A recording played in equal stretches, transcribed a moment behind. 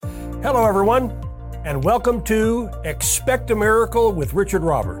Hello, everyone, and welcome to Expect a Miracle with Richard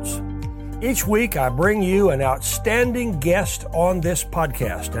Roberts. Each week, I bring you an outstanding guest on this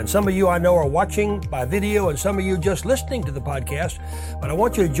podcast. And some of you I know are watching by video, and some of you just listening to the podcast. But I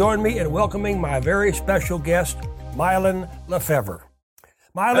want you to join me in welcoming my very special guest, Mylon LeFevre.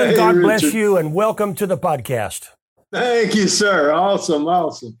 Mylon, hey, God Richard. bless you, and welcome to the podcast. Thank you, sir. Awesome.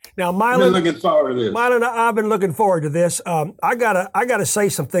 Now, I've been looking forward to this. Mylon, I've been looking forward to this. I gotta say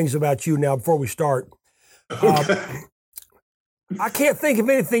some things about you now before we start. Okay. I can't think of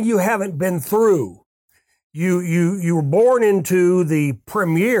anything you haven't been through. You were born into the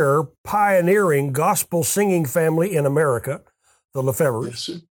premier pioneering gospel singing family in America, the LeFevres. Yes,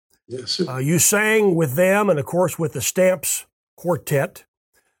 sir. Yes, sir. You sang with them, and of course with the Stamps Quartet.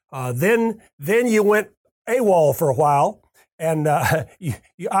 Then you went AWOL for a while, and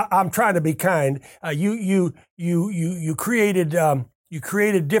I'm trying to be kind. You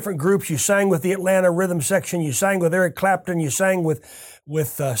created different groups. You sang with the Atlanta Rhythm Section. You sang with Eric Clapton. You sang with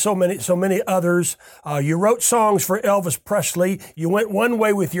so many others. You wrote songs for Elvis Presley. You went one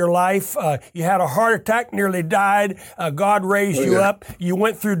way with your life. You had a heart attack, nearly died. God raised you up. You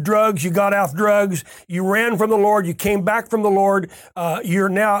went through drugs. You got off drugs. You ran from the Lord. You came back from the Lord. You're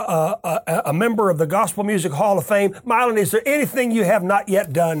now a member of the Gospel Music Hall of Fame. Mylon, is there anything you have not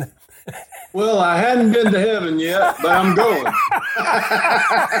yet done? Well, I hadn't been to heaven yet, but I'm going.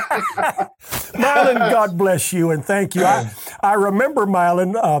 Mylon, God bless you and thank you. I remember,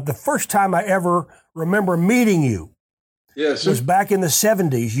 Mylon, the first time I ever remember meeting you. Yes, was back in the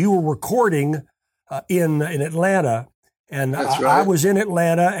 70s. You were recording in Atlanta, and That's right. I was in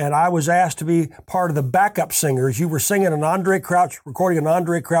Atlanta, and I was asked to be part of the backup singers. You were singing recording an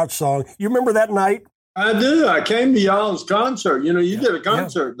Andre Crouch song. You remember that night? I do. I came to y'all's concert. You know, you did a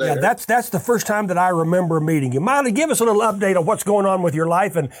concert there. Yeah, that's the first time that I remember meeting you. Mylon, give us a little update on what's going on with your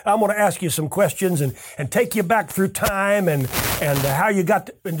life, and I'm going to ask you some questions and take you back through time and how you got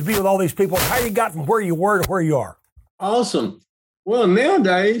to be with all these people, how you got from where you were to where you are. Awesome. Well,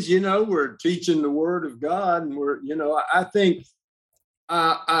 nowadays, you know, we're teaching the Word of God, and I think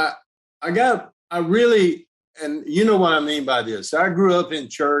and you know what I mean by this. I grew up in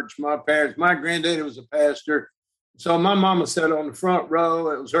church. My granddaddy was a pastor. So my mama sat on the front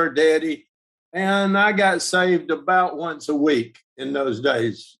row. It was her daddy. And I got saved about once a week in those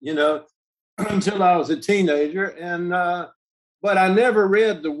days, you know, until I was a teenager. And, but I never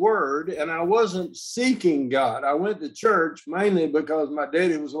read the Word, and I wasn't seeking God. I went to church mainly because my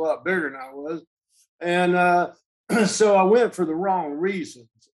daddy was a lot bigger than I was. And so I went for the wrong reasons.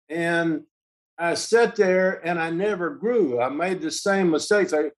 And I sat there and I never grew. I made the same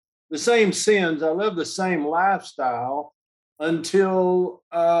mistakes, the same sins. I lived the same lifestyle until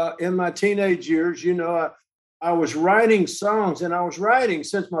in my teenage years, you know, I was writing songs, and I was writing,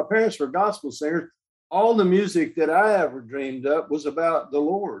 since my parents were gospel singers, all the music that I ever dreamed up was about the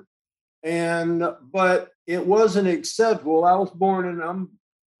Lord. But it wasn't acceptable. I was born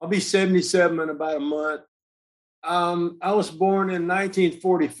I'll be 77 in about a month. I was born in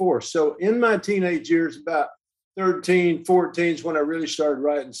 1944. So in my teenage years, about 13, 14 is when I really started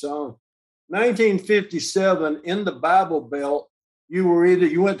writing songs. 1957, in the Bible Belt, you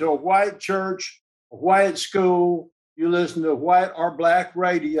went to a white church, a white school, you listened to white or black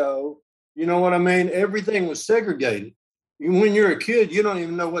radio. You know what I mean? Everything was segregated. When you're a kid, you don't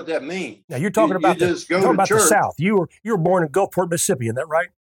even know what that means. Now you're talking about the South. You were born in Gulfport, Mississippi, isn't that right?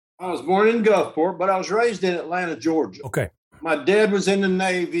 I was born in Gulfport, but I was raised in Atlanta, Georgia. Okay. My dad was in the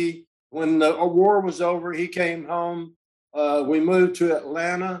Navy. When the war was over, he came home. We moved to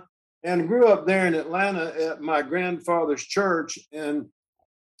Atlanta and grew up there in Atlanta at my grandfather's church. And,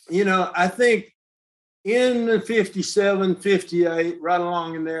 you know, I think in 57, 58, right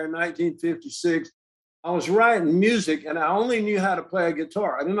along in there, 1956, I was writing music, and I only knew how to play a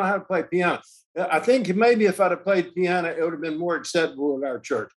guitar. I didn't know how to play piano. I think maybe if I'd have played piano, it would have been more acceptable at our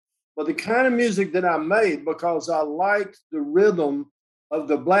church. But the kind of music that I made, because I liked the rhythm of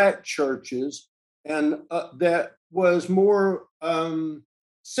the black churches, and that was more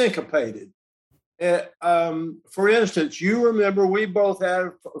syncopated. For instance, you remember we both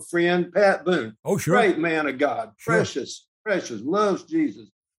had a friend, Pat Boone. Oh, sure. Great man of God. Sure. Precious, loves Jesus,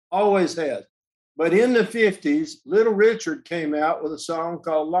 always has. But in the 50s, Little Richard came out with a song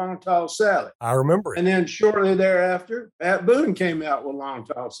called Long Tall Sally. I remember it. And then shortly thereafter, Pat Boone came out with Long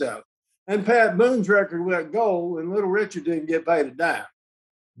Tall Sally. And Pat Boone's record went gold, and Little Richard didn't get paid a dime.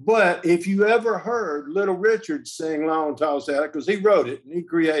 But if you ever heard Little Richard sing Long Tall Sally, because he wrote it and he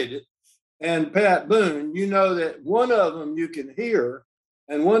created it, and Pat Boone, you know that one of them you can hear,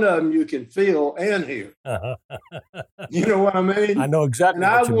 and one of them you can feel and hear. Uh-huh. You know what I mean? I know exactly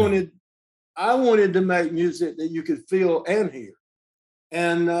And what you mean. I wanted to make music that you could feel and hear.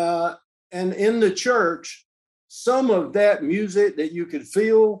 And in the church, some of that music that you could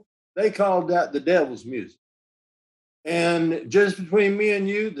feel, they called that the devil's music. And just between me and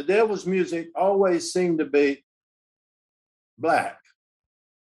you, the devil's music always seemed to be black.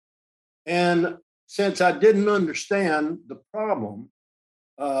 And since I didn't understand the problem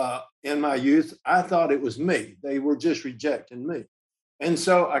in my youth, I thought it was me. They were just rejecting me. And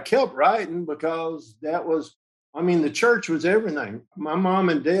so I kept writing because that was, I mean, the church was everything. My mom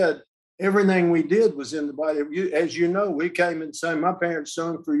and dad, everything we did was in the body. As you know, we came and sang, my parents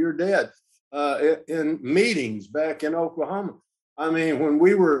sung for your dad in meetings back in Oklahoma. I mean, when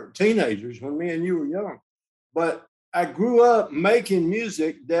we were teenagers, when me and you were young. But I grew up making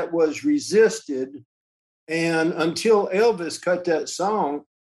music that was resisted. And until Elvis cut that song,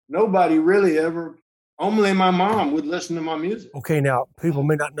 nobody really ever, only my mom would listen to my music. Okay, now people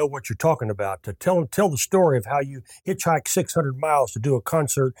may not know what you're talking about. To tell the story of how you hitchhiked 600 miles to do a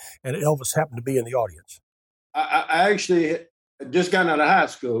concert and Elvis happened to be in the audience. I actually just got out of high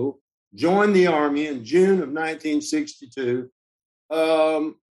school, joined the Army in June of 1962.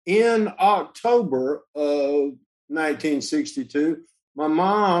 In October of 1962, my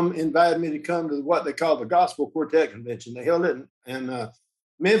mom invited me to come to what they call the Gospel Quartet Convention. They held it in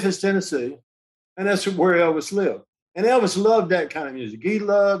Memphis, Tennessee, and that's where Elvis lived. And Elvis loved that kind of music. He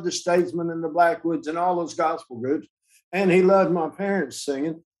loved the Statesmen and the Blackwoods and all those gospel groups, and he loved my parents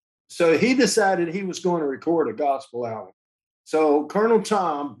singing. So he decided he was going to record a gospel album. So Colonel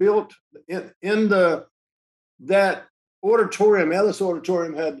Tom built in that auditorium. Ellis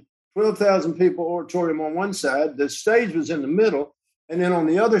Auditorium had 12,000 people auditorium on one side. The stage was in the middle, and then on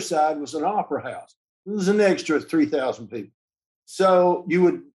the other side was an opera house. It was an extra 3,000 people. So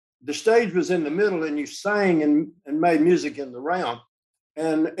the stage was in the middle, and you sang and made music in the round.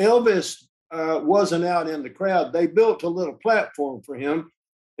 And Elvis wasn't out in the crowd. They built a little platform for him.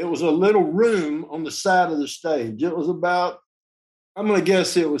 It was a little room on the side of the stage. It was about, I'm going to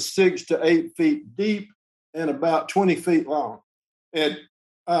guess it was 6 to 8 feet deep and about 20 feet long. And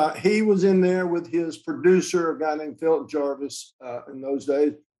he was in there with his producer, a guy named Felton Jarvis in those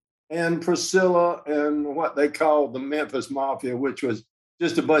days, and Priscilla and what they called the Memphis Mafia, which was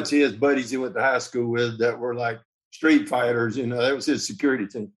just a bunch of his buddies he went to high school with that were like street fighters. You know, that was his security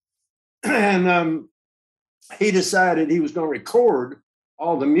team. And he decided he was going to record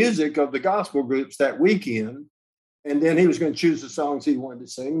all the music of the gospel groups that weekend. And then he was going to choose the songs he wanted to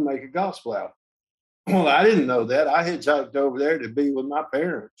sing and make a gospel album. Well, I didn't know that. I hitchhiked over there to be with my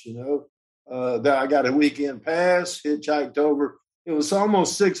parents, you know. That I got a weekend pass, hitchhiked over. It was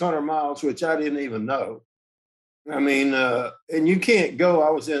almost 600 miles, which I didn't even know. I mean, and you can't go. I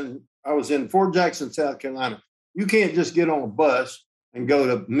was in Fort Jackson, South Carolina. You can't just get on a bus and go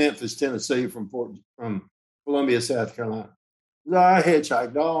to Memphis, Tennessee from Columbia, South Carolina. So I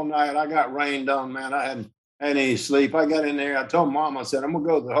hitchhiked all night. I got rained on, man. I hadn't had any sleep. I got in there. I told Mom, I said, I'm going to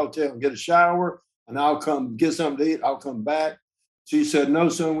go to the hotel and get a shower, and I'll come get something to eat. I'll come back. She said, no,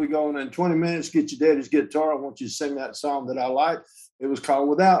 son, we go in 20 minutes, get your daddy's guitar. I want you to sing that song that I like. It was called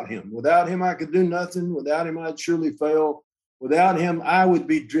Without Him. Without him, I could do nothing. Without him, I'd surely fail. Without him, I would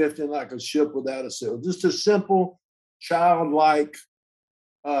be drifting like a ship without a sail. Just a simple, childlike,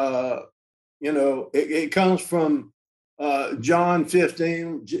 it comes from John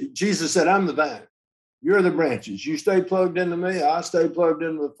 15. Jesus said, I'm the vine. You're the branches. You stay plugged into me. I stay plugged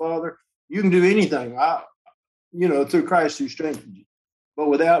into the Father. You can do anything, through Christ who strengthens you. But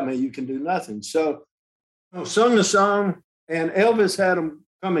without me, you can do nothing. So I sung the song, and Elvis had him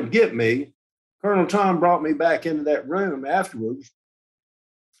come and get me. Colonel Tom brought me back into that room afterwards.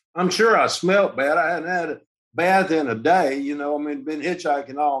 I'm sure I smelled bad. I hadn't had a bath in a day. Been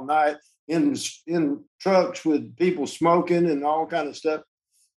hitchhiking all night in trucks with people smoking and all kind of stuff.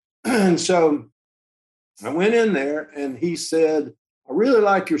 And so I went in there, and he said, I really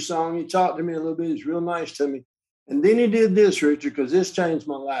like your song. He talked to me a little bit. He's real nice to me. And then he did this, Richard, because this changed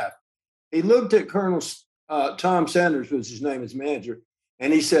my life. He looked at Colonel Tom Sanders, was his name, his manager,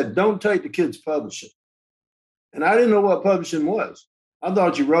 and he said, don't take the kids publishing. And I didn't know what publishing was. I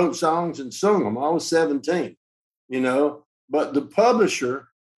thought you wrote songs and sung them. I was 17, but the publisher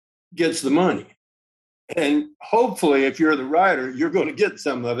gets the money. And hopefully, if you're the writer, you're going to get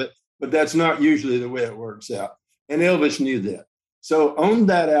some of it, but that's not usually the way it works out. And Elvis knew that. So on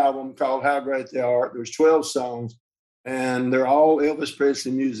that album called How Great They Are, there's 12 songs, and they're all Elvis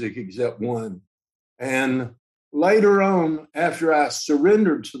Presley music except one. And later on, after I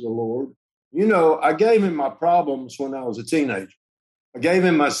surrendered to the Lord, I gave him my problems when I was a teenager. I gave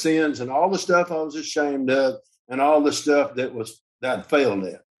him my sins and all the stuff I was ashamed of and all the stuff that I failed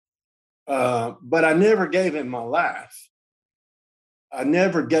at. But I never gave him my life. I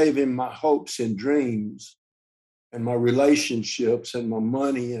never gave him my hopes and dreams and my relationships and my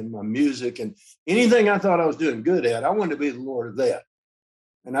money and my music and anything I thought I was doing good at. I wanted to be the Lord of that.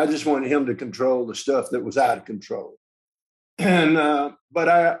 And I just wanted him to control the stuff that was out of control. And, but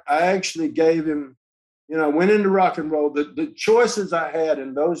I actually gave him, I went into rock and roll. The choices I had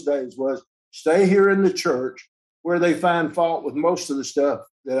in those days was stay here in the church where they find fault with most of the stuff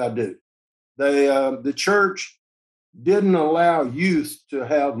that I do. The church didn't allow youth to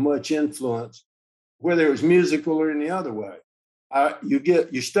have much influence, whether it was musical or any other way.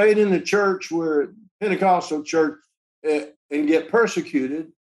 You stayed in the church where Pentecostal church and get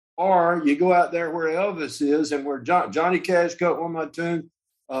persecuted, or you go out there where Elvis is and where Johnny Cash cut one of my tunes,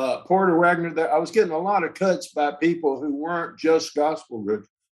 Porter Wagner. There, I was getting a lot of cuts by people who weren't just gospel groups.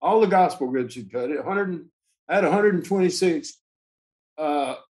 All the gospel groups had cut it. I had 126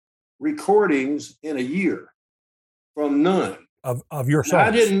 recordings in a year from none of your songs. And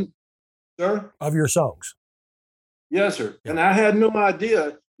I didn't, sir. Of your songs. Yes, sir. Yeah. And I had no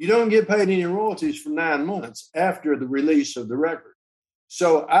idea. You don't get paid any royalties for 9 months after the release of the record.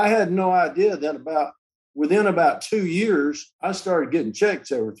 So I had no idea that within about 2 years, I started getting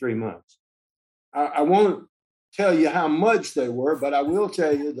checks every 3 months. I won't tell you how much they were, but I will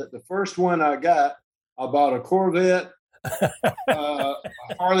tell you that the first one I got, I bought a Corvette, a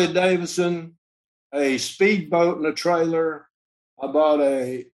Harley Davidson, a speedboat and a trailer. I bought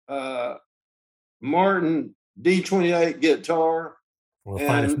a Martin D28 guitar,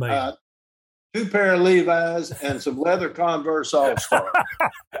 and 2 pair of Levi's and some leather Converse All-Star.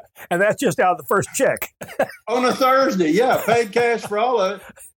 And that's just out of the first check. On a Thursday, yeah, paid cash for all of it.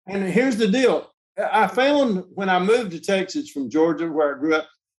 And here's the deal. I found when I moved to Texas from Georgia, where I grew up,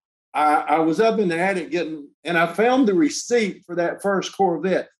 I was up in the attic and I found the receipt for that first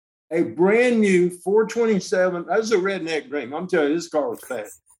Corvette, a brand new 427. That was a redneck dream. I'm telling you, this car was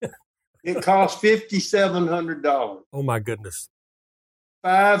fast. It cost $5,700. Oh, my goodness.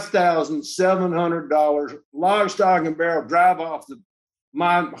 $5,700, lock, stock, and barrel, drive off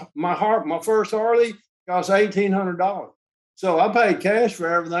my first Harley cost $1,800. So I paid cash for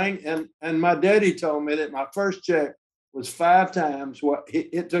everything, and my daddy told me that my first check was 5 times what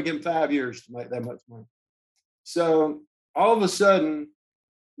it took him 5 years to make that much money. So all of a sudden,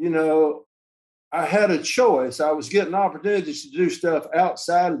 I had a choice. I was getting opportunities to do stuff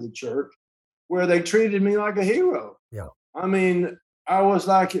outside of the church where they treated me like a hero. Yeah. I mean, I was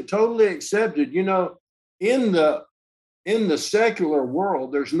like totally accepted. In the secular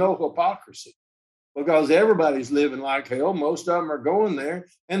world, there's no hypocrisy because everybody's living like hell. Most of them are going there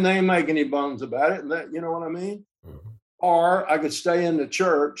and they ain't make any bones about it. And that, you know what I mean? Mm-hmm. Or I could stay in the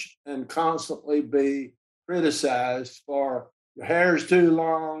church and constantly be criticized for your hair's too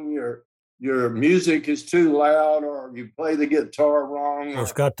long, your music is too loud, or you play the guitar wrong.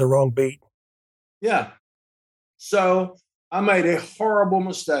 It's got the wrong beat. Yeah. So I made a horrible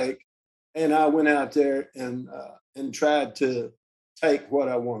mistake, and I went out there and tried to take what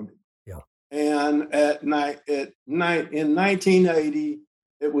I wanted. Yeah. And in 1980,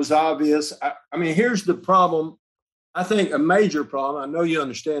 it was obvious. I mean, here's the problem. I think a major problem. I know you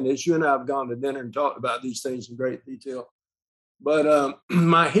understand this. You and I have gone to dinner and talked about these things in great detail. But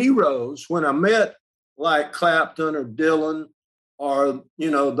my heroes, when I met like Clapton or Dylan or,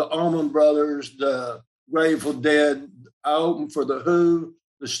 the Allman Brothers, the Grateful Dead, I opened for the Who,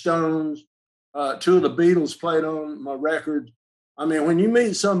 the Stones, 2 of the Beatles played on my record. I mean, when you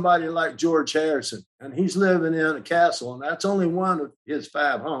meet somebody like George Harrison, and he's living in a castle, and that's only one of his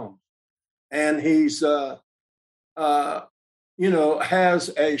 5 homes, and he's, has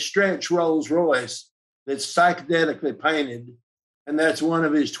a stretch Rolls Royce that's psychedelically painted, and that's one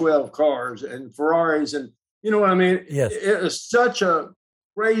of his 12 cars, and Ferraris, and you know what I mean? Yes. It is such a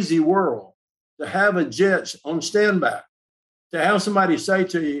crazy world to have a jet on standby, to have somebody say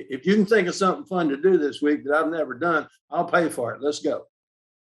to you, if you can think of something fun to do this week that I've never done, I'll pay for it. Let's go.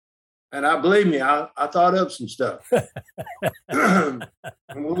 And believe me, I thought up some stuff. And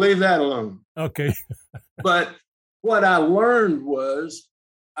we'll leave that alone. Okay. But what I learned was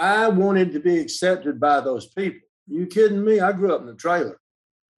I wanted to be accepted by those people. You kidding me? I grew up in a trailer.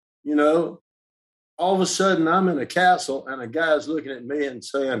 All of a sudden I'm in a castle and a guy's looking at me and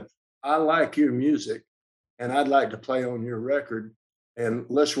saying, I like your music and I'd like to play on your record and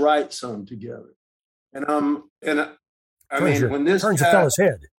let's write some together. And when this turns a fella's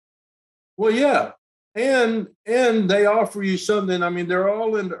head. Well, yeah. And they offer you something. I mean, they're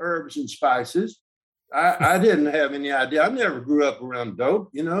all into herbs and spices. I didn't have any idea. I never grew up around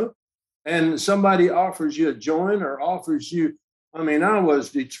dope, and somebody offers you a joint or offers you, I mean, I was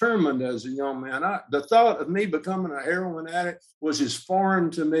determined as a young man. The thought of me becoming a heroin addict was as foreign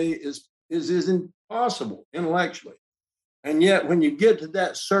to me as impossible intellectually. And yet, when you get to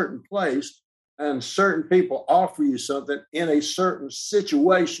that certain place and certain people offer you something in a certain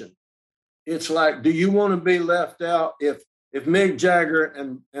situation, it's like, do you want to be left out if Mick Jagger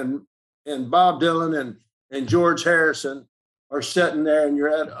and Bob Dylan and George Harrison are sitting there and you're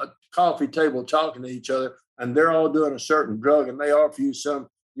at a coffee table talking to each other and they're all doing a certain drug and they offer you some,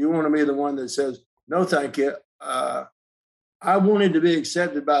 you want to be the one that says, no, thank you. I wanted to be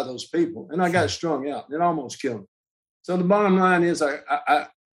accepted by those people, and I got strung out. It almost killed me. So the bottom line is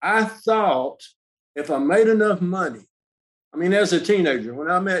I thought if I made enough money, I mean, as a teenager,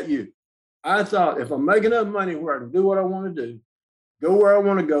 when I met you, I thought if I make enough money where I can do what I want to do, go where I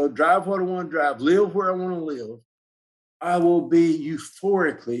want to go, drive what I want to drive, live where I want to live, I will be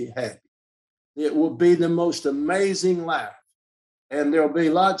euphorically happy. It will be the most amazing life. And there'll be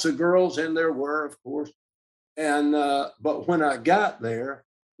lots of girls, and there were, of course. And but when I got there,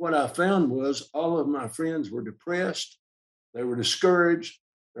 what I found was all of my friends were depressed. They were discouraged.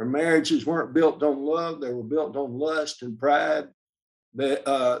 Their marriages weren't built on love. They were built on lust and pride.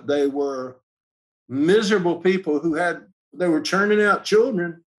 They were miserable people they were churning out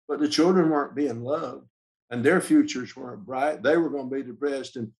children, but the children weren't being loved and their futures weren't bright. They were going to be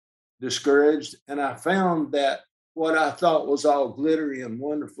depressed and discouraged. And I found that what I thought was all glittery and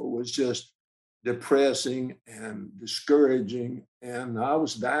wonderful was just depressing and discouraging. And I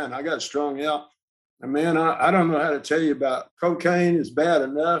was dying. I got strung out. And man, I don't know how to tell you about cocaine is bad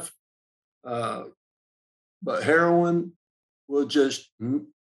enough, but heroin will just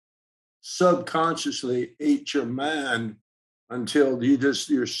subconsciously eat your mind until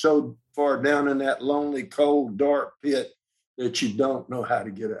you're so far down in that lonely, cold, dark pit that you don't know how to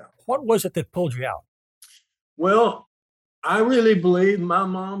get out. What was it that pulled you out? Well, I really believe my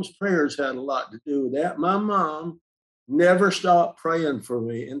mom's prayers had a lot to do with that. My mom never stopped praying for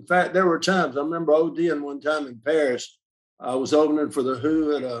me. In fact, there were times, I remember ODing one time in Paris. I was opening for The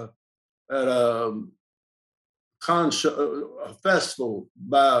Who at a festival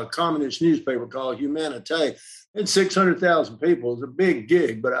by a communist newspaper called Humanité. It had 600,000 people. It was a big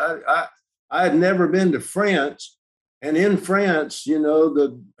gig, but I had never been to France. And in France,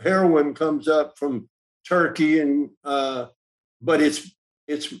 the heroin comes up from Turkey, and but it's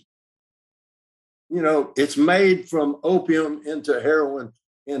made from opium into heroin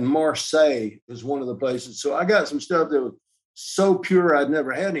in Marseille is one of the places. So I got some stuff that was so pure I'd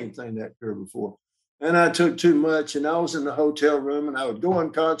never had anything that pure before. And I took too much, and I was in the hotel room, and I would go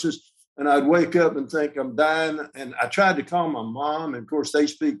unconscious, and I'd wake up and think I'm dying. And I tried to call my mom, and of course they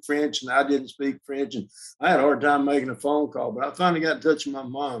speak French, and I didn't speak French, and I had a hard time making a phone call. But I finally got in touch with my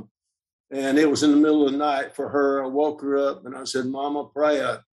mom, and it was in the middle of the night for her. I woke her up, and I said, "Mama, pray.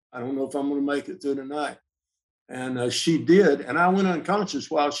 I don't know if I'm going to make it through the night." And she did, and I went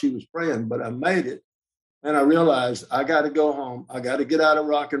unconscious while she was praying, but I made it. And I realized I got to go home. I got to get out of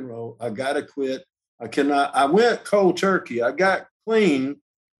rock and roll. I got to quit. I cannot. I went cold turkey. I got clean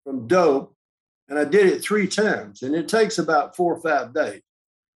from dope, and I did it 3 times, and it takes about 4 or 5 days.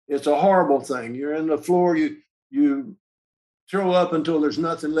 It's a horrible thing. You're in the floor. You throw up until there's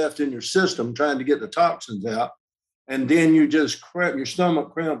nothing left in your system, trying to get the toxins out, and then you just cramp. Your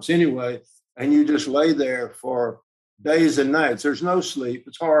stomach cramps anyway, and you just lay there for days and nights. There's no sleep.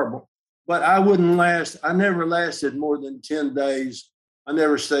 It's horrible. But I wouldn't last. I never lasted more than 10 days. I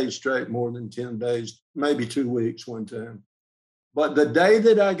never stayed straight more than 10 days, maybe 2 weeks one time. But the day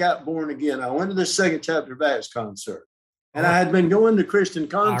that I got born again, I went to the Second Chapter of Acts concert. And I had been going to Christian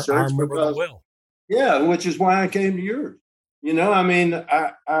concerts. I remember that well. Yeah, which is why I came to yours.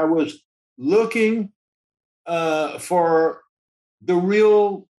 I was looking for the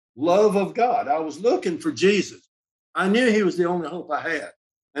real love of God. I was looking for Jesus. I knew he was the only hope I had.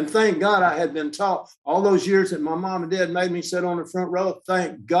 And thank God I had been taught all those years that my mom and dad made me sit on the front row.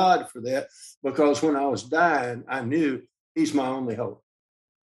 Thank God for that, because when I was dying, I knew he's my only hope.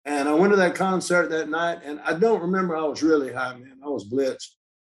 And I went to that concert that night, and I don't remember. I was really high, man. I was blitzed.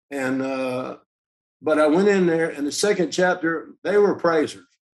 And but I went in there, and the Second Chapter, they were praisers.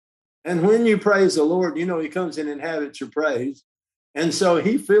 And when you praise the Lord, he comes and inhabits your praise. And so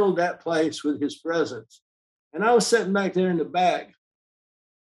he filled that place with his presence. And I was sitting back there in the back,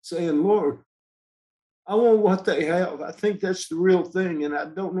 saying, Lord, I want what they have. I think that's the real thing, and I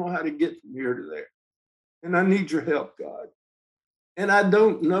don't know how to get from here to there. And I need your help, God. And I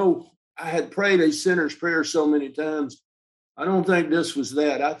don't know. I had prayed a sinner's prayer so many times, I don't think this was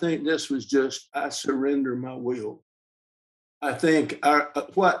that. I think this was just, I surrender my will. I think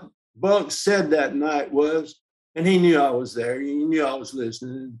what Buck said that night was, and he knew I was there. He knew I was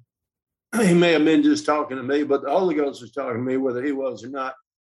listening. He may have been just talking to me, but the Holy Ghost was talking to me, whether he was or not.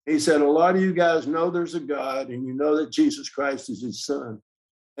 He said, a lot of you guys know there's a God, and you know that Jesus Christ is his son.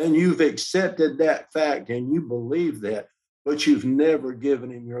 And you've accepted that fact, and you believe that, but you've never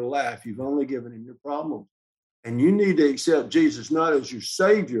given him your life. You've only given him your problems. And you need to accept Jesus not as your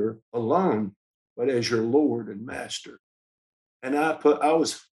Savior alone, but as your Lord and Master. And I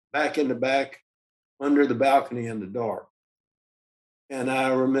was back in the back under the balcony in the dark. And I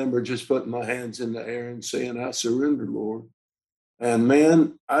remember just putting my hands in the air and saying, I surrender, Lord. And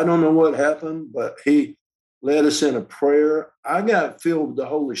man, I don't know what happened, but he led us in a prayer. I got filled with the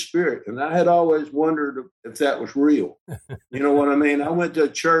Holy Spirit, and I had always wondered if that was real. You know what I mean? I went to a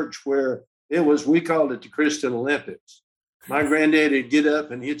church where we called it the Christian Olympics. My granddaddy would get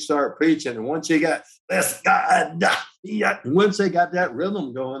up and he'd start preaching. And once he got, once they got that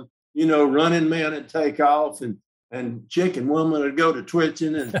rhythm going, running man would take off and chicken woman would go to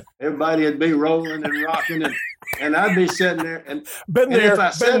twitching and everybody would be rolling and rocking and I'd be sitting there and been there.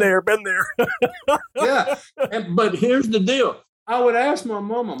 Yeah. But here's the deal. I would ask my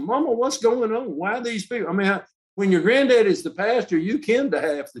mama, what's going on? Why are these people? I mean, when your granddaddy's the pastor, you kin to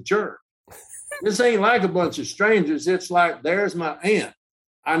half the church. This ain't like a bunch of strangers. It's like, there's my aunt.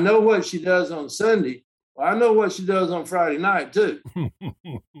 I know what she does on Sunday. Well, I know what she does on Friday night, too.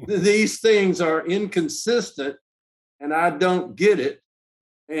 These things are inconsistent, and I don't get it.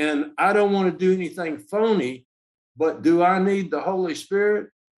 And I don't want to do anything phony, but do I need the Holy Spirit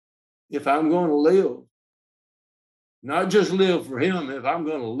if I'm going to live? Not just live for him. If I'm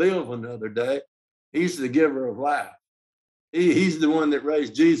going to live another day, he's the giver of life. He's the one that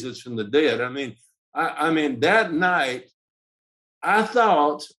raised Jesus from the dead. I mean, that night, I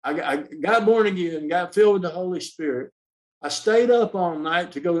thought I got born again, got filled with the Holy Spirit. I stayed up all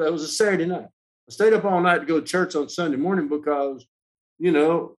night to go. It was a Saturday night. I stayed up all night to go to church on Sunday morning because,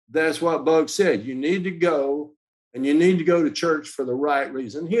 that's what Bug said. You need to go, and you need to go to church for the right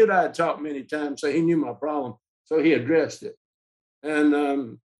reason. He and I had talked many times, so he knew my problem, so he addressed it.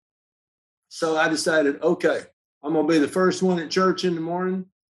 And so I decided, okay, I'm going to be the first one at church in the morning.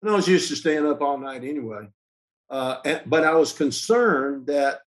 And I was used to staying up all night anyway. But I was concerned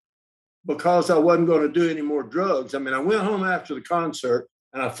that because I wasn't going to do any more drugs. I mean, I went home after the concert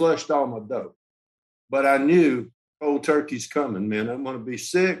and I flushed all my dope. But I knew cold turkey's coming, man. I'm going to be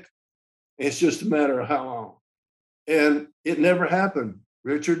sick. It's just a matter of how long. And it never happened,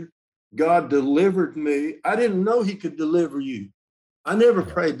 Richard. God delivered me. I didn't know he could deliver you. I never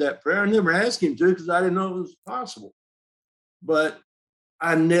prayed that prayer. I never asked him to because I didn't know it was possible. But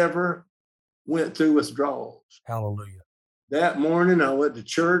I never went through withdrawals. Hallelujah. That morning, I went to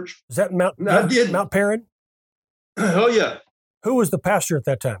church. Is that Mount Perrin? Oh, yeah. Who was the pastor at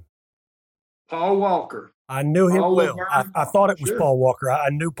that time? Paul Walker. I knew him well. I thought it was Paul Walker. I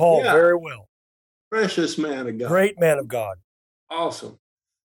knew Paul very well. Precious man of God. Great man of God. Awesome.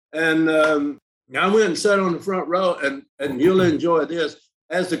 And I went and sat on the front row, and you'll enjoy this.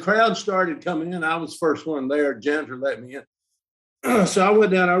 As the crowd started coming in, I was the first one there. Janitor let me in. So I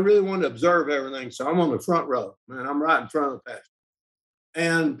went down. I really wanted to observe everything. So I'm on the front row. Man, I'm right in front of the pastor.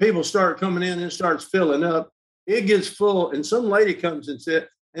 And people start coming in, and it starts filling up. It gets full, and some lady comes and said,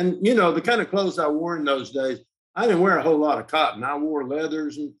 and, the kind of clothes I wore in those days, I didn't wear a whole lot of cotton. I wore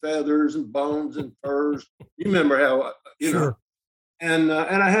leathers and feathers and bones and furs. You remember how, Sure. And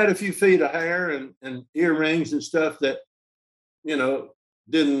I had a few feet of hair and earrings and stuff that,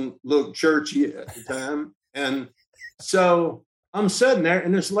 didn't look churchy at the time. And so I'm sitting there,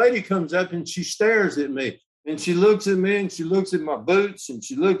 and this lady comes up and she stares at me. And she looks at me, and she looks at my boots, and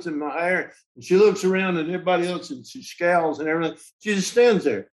she looks at my hair, and she looks around at everybody else, and she scowls and everything. She just stands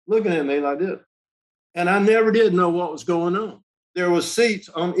there looking at me like this. And I never did know what was going on. There was seats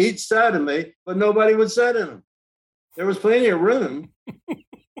on each side of me, but nobody would sit in them. There was plenty of room.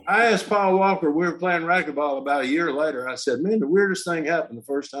 I asked Paul Walker, we were playing racquetball about a year later. I said, man, the weirdest thing happened the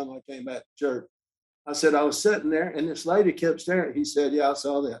first time I came back to church. I said, I was sitting there, and this lady kept staring. He said, yeah, I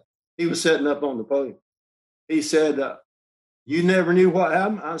saw that. He was sitting up on the podium. He said, you never knew what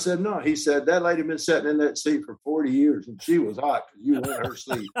happened? I said, no. He said, that lady been sitting in that seat for 40 years, and she was hot because you were in her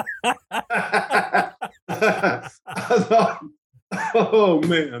seat. I thought, oh,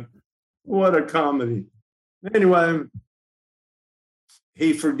 man, what a comedy. Anyway,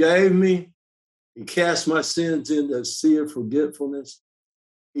 he forgave me. He cast my sins into a sea of forgetfulness.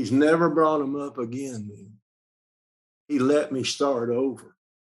 He's never brought them up again, man. He let me start over.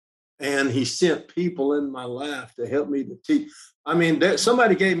 And he sent people in my life to help me to teach. I mean,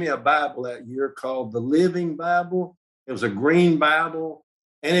 somebody gave me a Bible that year called the Living Bible. It was a green Bible.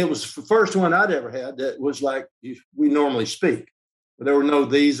 And it was the first one I'd ever had that was like we normally speak. But there were no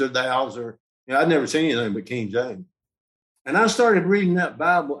these or thous or, I'd never seen anything but King James. And I started reading that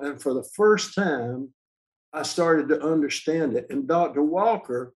Bible. And for the first time, I started to understand it. And Dr.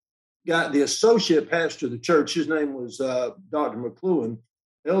 Walker got the associate pastor of the church. His name was Dr. McLuhan,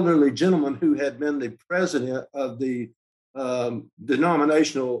 elderly gentleman who had been the president of the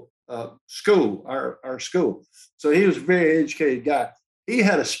denominational school, our school. So he was a very educated guy. He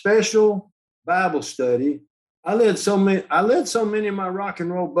had a special Bible study. I led so many of my rock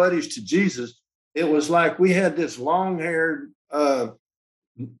and roll buddies to Jesus. It was like we had this long-haired,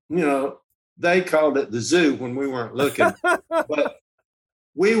 they called it the zoo when we weren't looking, but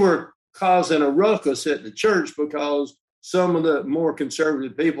we were causing a ruckus at the church because some of the more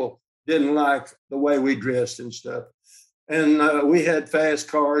conservative people didn't like the way we dressed and stuff. And we had fast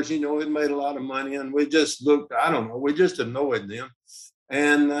cars, it made a lot of money. And we just looked, we just annoyed them.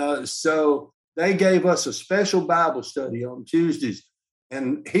 And so they gave us a special Bible study on Tuesdays.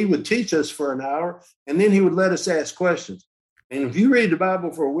 And he would teach us for an hour, and then he would let us ask questions. And if you read the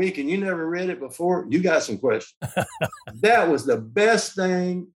Bible for a week and you never read it before, you got some questions. That was the best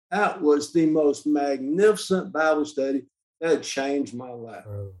thing. That was the most magnificent Bible study that changed my life.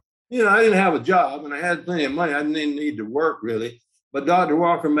 I didn't have a job and I had plenty of money. I didn't need to work really. But Dr.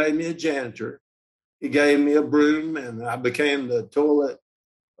 Walker made me a janitor. He gave me a broom and I became the toilet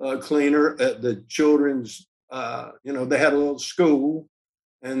cleaner at the children's, they had a little school.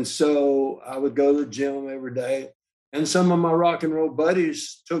 And so I would go to the gym every day. And some of my rock and roll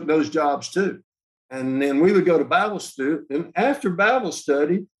buddies took those jobs too. And then we would go to Bible study. And after Bible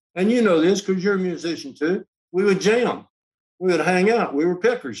study, and you know this because you're a musician too, we would jam. We would hang out. We were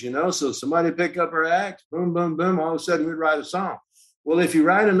pickers, So somebody pick up our act, boom, boom, boom. All of a sudden we'd write a song. Well, if you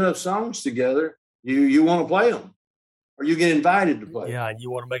write enough songs together, you want to play them or you get invited to play. Yeah, and you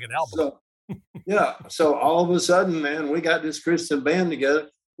want to make an album. So all of a sudden, man, we got this Christian band together.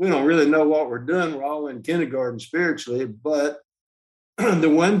 We don't really know what we're doing. We're all in kindergarten spiritually, but the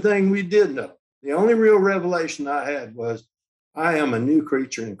one thing we did know, the only real revelation I had was I am a new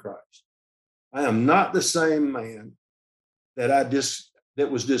creature in Christ. I am not the same man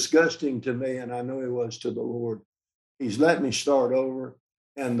that was disgusting to me, and I know he was to the Lord. He's let me start over,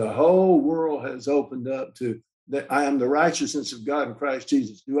 and the whole world has opened up to that I am the righteousness of God in Christ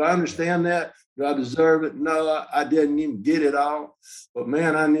Jesus. Do I understand that? Do I deserve it? No, I didn't even get it all. But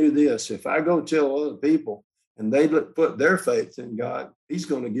man, I knew this. If I go tell other people and they put their faith in God, he's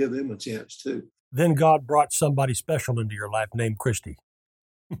going to give them a chance too. Then God brought somebody special into your life named Christy.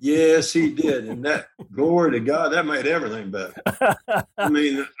 Yes, he did. And that, glory to God, that made everything better. I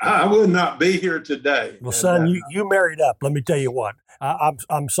mean, I would not be here today. Well, son, you married up. Let me tell you what.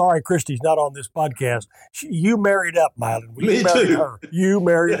 I'm sorry Christy's not on this podcast. You married up, Mylon. Me too. Her. You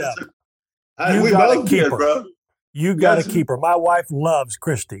married up. We both did, bro. You got to keep her. My wife loves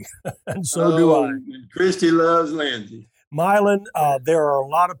Christy, and so do I. Christy loves Lindsay. Mylon, there are a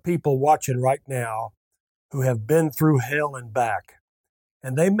lot of people watching right now who have been through hell and back,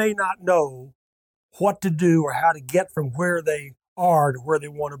 and they may not know what to do or how to get from where they are to where they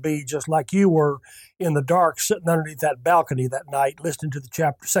want to be, just like you were in the dark sitting underneath that balcony that night listening to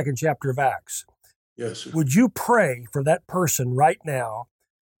the second chapter of Acts. Yes, sir. Would you pray for that person right now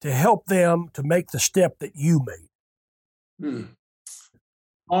to help them to make the step that you made?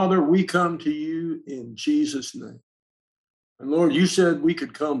 Father, we come to you in Jesus' name. And Lord, you said we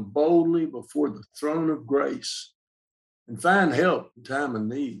could come boldly before the throne of grace and find help in time of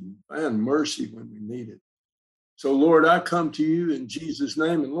need, find mercy when we need it. So, Lord, I come to you in Jesus'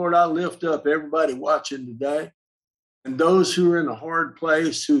 name. And Lord, I lift up everybody watching today and those who are in a hard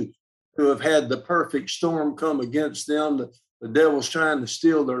place, who have had the perfect storm come against them. The devil's trying to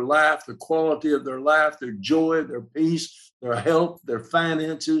steal their life, the quality of their life, their joy, their peace, their health, their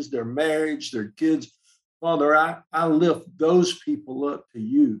finances, their marriage, their kids. Father, I lift those people up to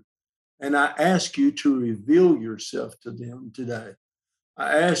you, and I ask you to reveal yourself to them today.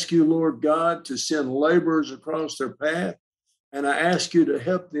 I ask you, Lord God, to send laborers across their path, and I ask you to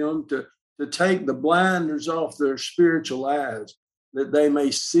help them to take the blinders off their spiritual eyes, that they may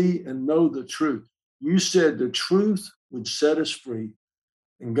see and know the truth. You said the truth would set us free.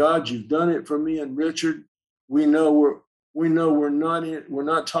 And God, you've done it for me and Richard. We know we're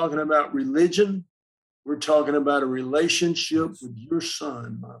not talking about religion. We're talking about a relationship with your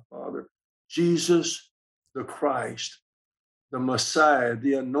Son, my Father, Jesus, the Christ, the Messiah,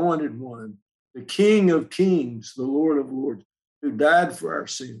 the Anointed One, the King of Kings, the Lord of Lords, who died for our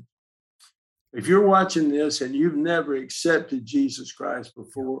sins, If you're watching this and you've never accepted Jesus Christ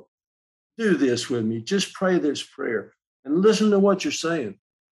before, do this with me. Just pray this prayer and listen to what you're saying.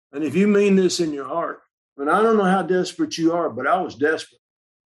 And if you mean this in your heart, I mean, I don't know how desperate you are, but I was desperate.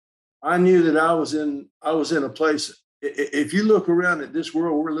 I knew that I was in a place. If you look around at this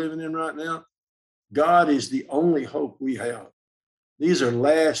world we're living in right now, God is the only hope we have. These are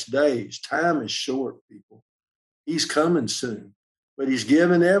last days. Time is short, people. He's coming soon. But he's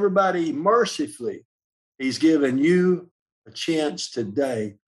given everybody mercifully. He's given you a chance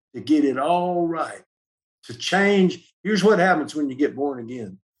today to get it all right, to change. Here's what happens when you get born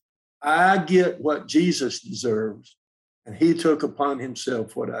again. I get what Jesus deserves, and he took upon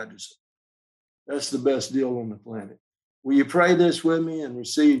himself what I deserve. That's the best deal on the planet. Will you pray this with me and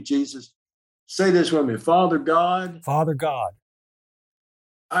receive Jesus? Say this with me. Father God. Father God.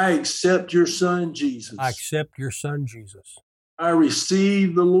 I accept your son, Jesus. I accept your son, Jesus. I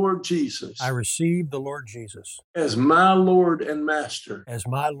receive the Lord Jesus. I receive the Lord Jesus. As my Lord and Master. As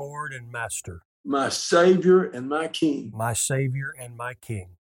my Lord and Master. My Savior and my King. My Savior and my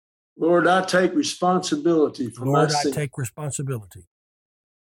King. Lord, I take responsibility for my sin. Lord, I take responsibility.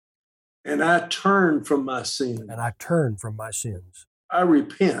 And I turn from my sin. And I turn from my sins. I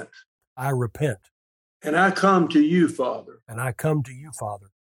repent. I repent. And I come to you, Father. And I come to you,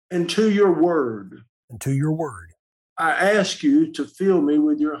 Father. And to your word. And to your word. I ask you to fill me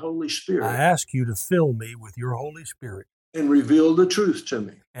with your Holy Spirit. I ask you to fill me with your Holy Spirit. And reveal the truth to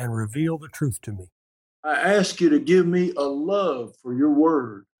me. And reveal the truth to me. I ask you to give me a love for your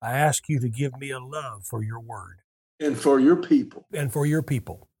word. I ask you to give me a love for your word. And for your people. And for your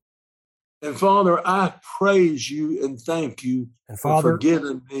people. And Father, I praise you and thank you for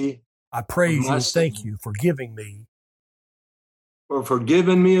forgiving me. I praise you and thank you for giving me. For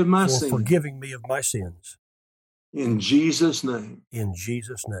forgiving me of my sins. For forgiving me of my sins. In Jesus' name. In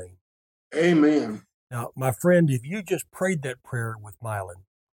Jesus' name. Amen. Now, my friend, if you just prayed that prayer with Mylon,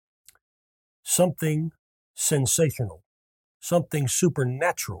 something sensational, something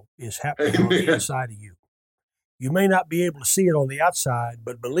supernatural is happening on the inside of you. You may not be able to see it on the outside,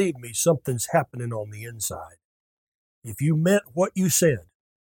 but believe me, something's happening on the inside. If you meant what you said,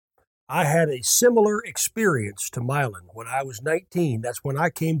 I had a similar experience to Mylon when I was 19. That's when I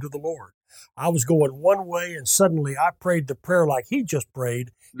came to the Lord. I was going one way, and suddenly I prayed the prayer like he just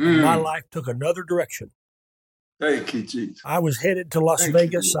prayed, and my life took another direction. Thank you, Jesus. I was headed to Las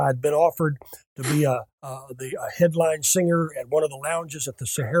Vegas. I'd been offered to be a headline singer at one of the lounges at the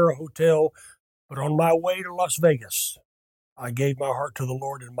Sahara Hotel. But on my way to Las Vegas, I gave my heart to the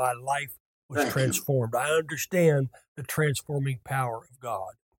Lord, and my life was transformed. I understand the transforming power of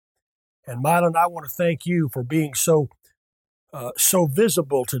God. And Mylon, I want to thank you for being so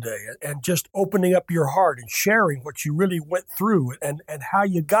visible today and just opening up your heart and sharing what you really went through and how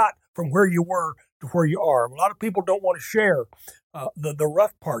you got from where you were to where you are. A lot of people don't want to share the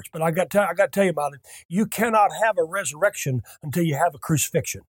rough parts, but I got to tell you, Mylon, you cannot have a resurrection until you have a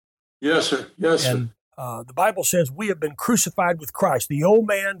crucifixion. Yes, sir. Yes, sir. And the Bible says we have been crucified with Christ. The old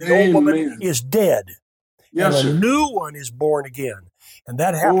man, the old woman is dead. Yes, and a new one is born again. And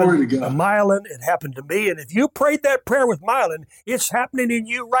that happened to Mylon. It happened to me. And if you prayed that prayer with Mylon, it's happening in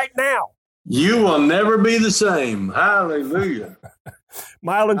you right now. You will never be the same. Hallelujah.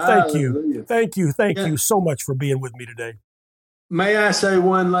 Mylon, thank you. Thank you. Thank you so much for being with me today. May I say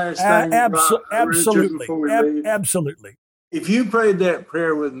one last thing? Absolutely. Absolutely. If you prayed that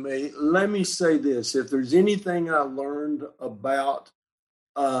prayer with me, let me say this. If there's anything I learned about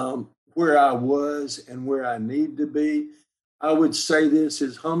where I was and where I need to be, I would say this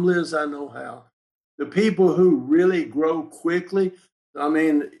as humbly as I know how. The people who really grow quickly, I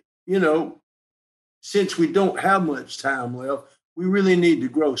mean, since we don't have much time left, we really need to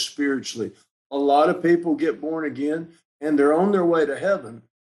grow spiritually. A lot of people get born again and they're on their way to heaven,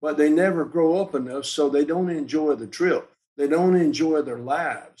 but they never grow up enough, so they don't enjoy the trip. They don't enjoy their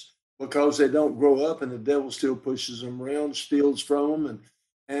lives because they don't grow up, and the devil still pushes them around, steals from them,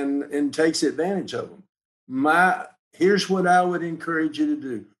 and takes advantage of them. Here's what I would encourage you to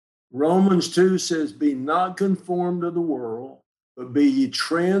do. Romans 2 says, be not conformed to the world, but be ye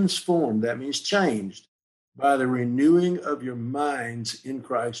transformed. That means changed by the renewing of your minds in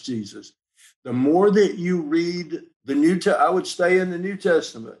Christ Jesus. The more that you read I would stay in the New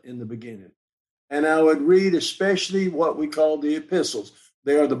Testament in the beginning. And I would read especially what we call the epistles.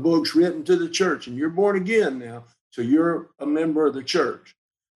 They are the books written to the church. And you're born again now, so you're a member of the church.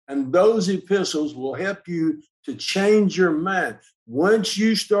 And those epistles will help you to change your mind. Once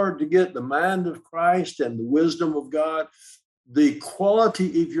you start to get the mind of Christ and the wisdom of God, the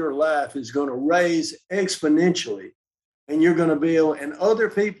quality of your life is going to raise exponentially. And you're going to be able, and other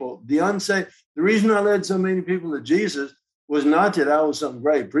people, the unsaved, The reason I led so many people to Jesus was not that I was some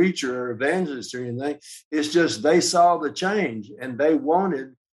great preacher or evangelist or anything. It's just they saw the change and they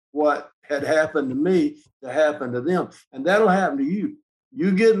wanted what had happened to me to happen to them. And that'll happen to you.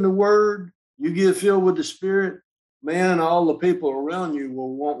 You get in the Word, you get filled with the Spirit, man, all the people around you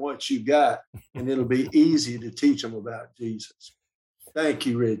will want what you got, and it'll be easy to teach them about Jesus. Thank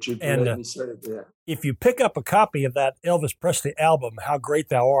you, Richard, for letting me say that. If you pick up a copy of that Elvis Presley album, How Great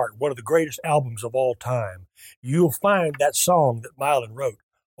Thou Art, one of the greatest albums of all time, you'll find that song that Mylon wrote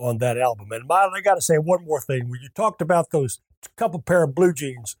on that album. And Mylon, I got to say one more thing. When you talked about those couple pair of blue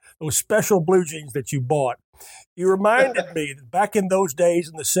jeans, those special blue jeans that you bought, you reminded me that back in those days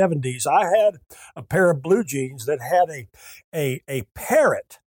in the 70s, I had a pair of blue jeans that had a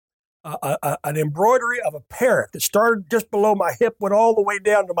parrot, an embroidery of a parrot that started just below my hip, went all the way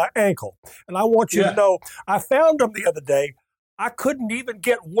down to my ankle. And I want you to know, I found them the other day. I couldn't even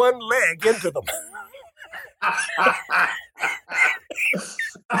get one leg into them.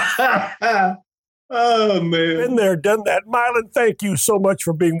 Oh, man. Been there, done that. Mylon, thank you so much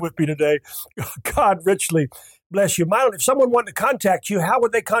for being with me today. God richly bless you. Mylon, if someone wanted to contact you, how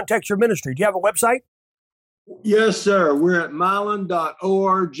would they contact your ministry? Do you have a website? Yes, sir. We're at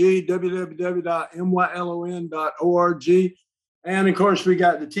mylon.org, www.mylon.org. And, of course, we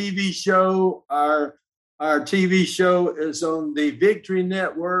got the TV show. Our TV show is on the Victory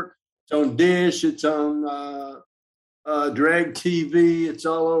Network. It's on Dish. It's on Direct TV. It's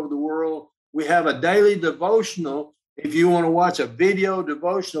all over the world. We have a daily devotional. If you want to watch a video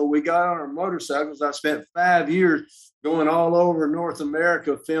devotional, we got on our motorcycles. I spent 5 years going all over North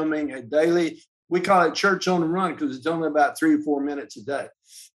America filming a daily. We call it Church on the Run because it's only about 3 or 4 minutes a day.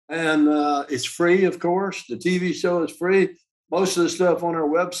 And it's free, of course. The TV show is free. Most of the stuff on our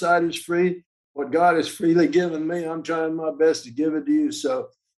website is free. What God has freely given me, I'm trying my best to give it to you. So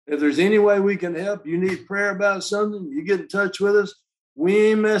if there's any way we can help, you need prayer about something, you get in touch with us. We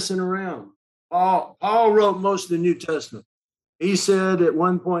ain't messing around. Paul wrote most of the New Testament. He said at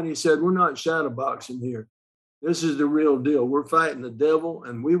one point, we're not shadow boxing here. This is the real deal. We're fighting the devil,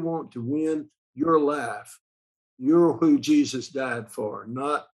 and we want to win your life. You're who Jesus died for,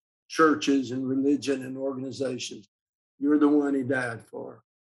 not churches and religion and organizations. You're the one he died for.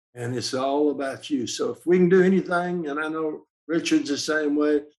 And it's all about you. So if we can do anything, and I know Richard's the same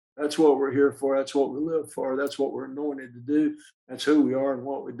way, that's what we're here for. That's what we live for. That's what we're anointed to do. That's who we are and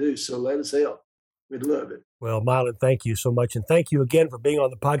what we do. So let us help. We'd love it. Well, Mylon, thank you so much. And thank you again for being on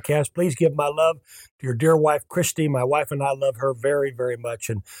the podcast. Please give my love to your dear wife, Christy. My wife and I love her very, very much.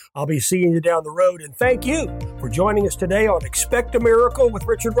 And I'll be seeing you down the road. And thank you for joining us today on Expect a Miracle with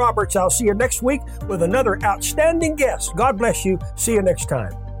Richard Roberts. I'll see you next week with another outstanding guest. God bless you. See you next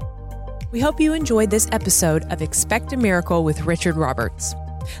time. We hope you enjoyed this episode of Expect a Miracle with Richard Roberts.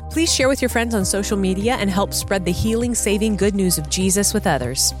 Please share with your friends on social media and help spread the healing, saving good news of Jesus with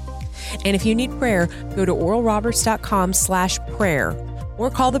others. And if you need prayer, go to oralroberts.com/prayer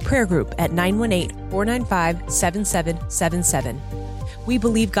or call the prayer group at 918-495-7777. We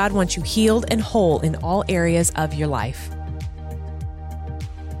believe God wants you healed and whole in all areas of your life.